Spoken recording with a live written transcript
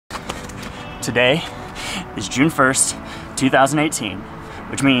Today is June 1st, 2018,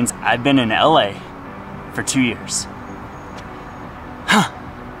 which means I've been in LA for 2 years. Huh,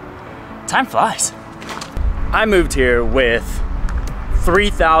 time flies. I moved here with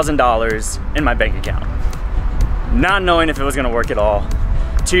 $3,000 in my bank account, not knowing if it was gonna work at all.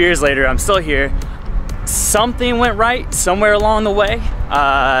 2 years later, I'm still here. Something went right somewhere along the way.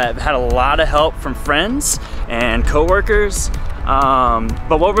 I've had a lot of help from friends and coworkers.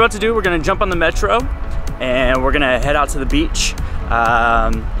 But what we're about to do, we're gonna jump on the metro and we're gonna head out to the beach.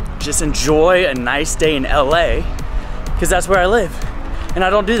 Just enjoy a nice day in LA, because that's where I live. And I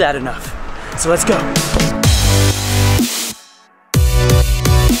don't do that enough. So let's go.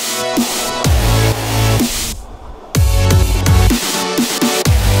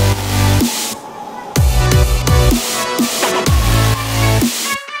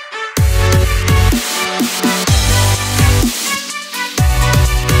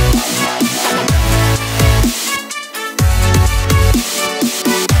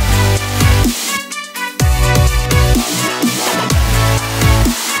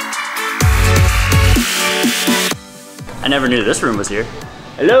 I never knew this room was here.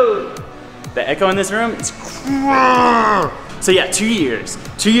 Hello! The echo in this room is so yeah, 2 years.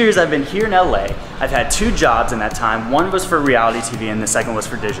 2 years I've been here in LA. I've had 2 jobs in that time. One was for reality TV and the second was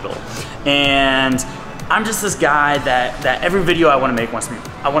for digital. And I'm just this guy that every video I want to make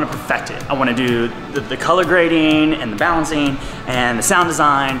I want to perfect it. I want to do the color grading and the balancing and the sound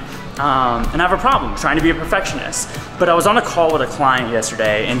design. And I have a problem trying to be a perfectionist. But I was on a call with a client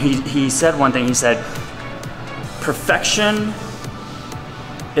yesterday and he said one thing. He said, perfection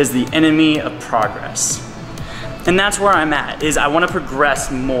is the enemy of progress. And that's where I'm at, is I want to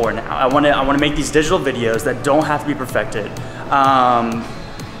progress more now. I want to make these digital videos that don't have to be perfected.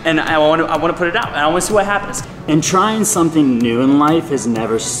 And I want to put it out, and I want to see what happens. And trying something new in life has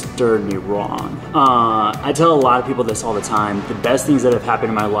never stirred me wrong. I tell a lot of people this all the time. The best things that have happened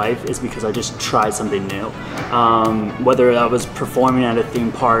in my life is because I just tried something new. Whether I was performing at a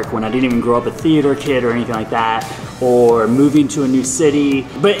theme park when I didn't even grow up a theater kid or anything like that, or moving to a new city.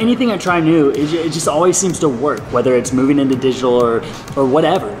 But anything I try new, it just always seems to work, whether it's moving into digital or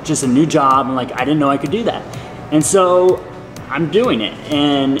whatever. Just a new job, and like, I didn't know I could do that. And so I'm doing it,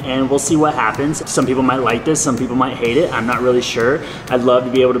 and we'll see what happens. Some people might like this, some people might hate it. I'm not really sure. I'd love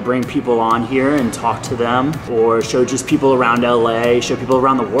to be able to bring people on here and talk to them, or show just people around LA, show people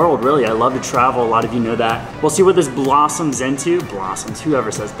around the world, really. I love to travel, a lot of you know that. We'll see what this blossoms into. Blossoms,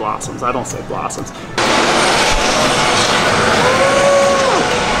 whoever says blossoms, I don't say blossoms.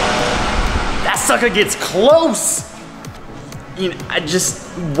 That sucker gets close. You know,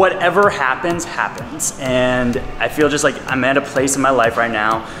 whatever happens, happens. And I feel just like I'm at a place in my life right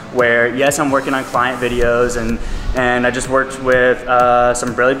now where, yes, I'm working on client videos and I just worked with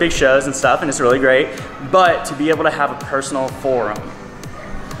some really big shows and stuff, and it's really great. But to be able to have a personal forum,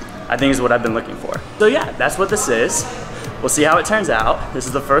 I think is what I've been looking for. So yeah, that's what this is. We'll see how it turns out. This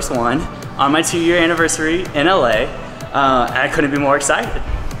is the first one on my 2-year anniversary in LA, and I couldn't be more excited.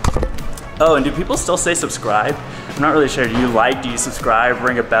 Oh, and do people still say subscribe? I'm not really sure. Do you like, do you subscribe,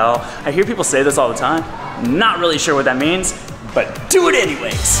 ring a bell? I hear people say this all the time. Not really sure what that means, but do it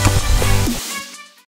anyways.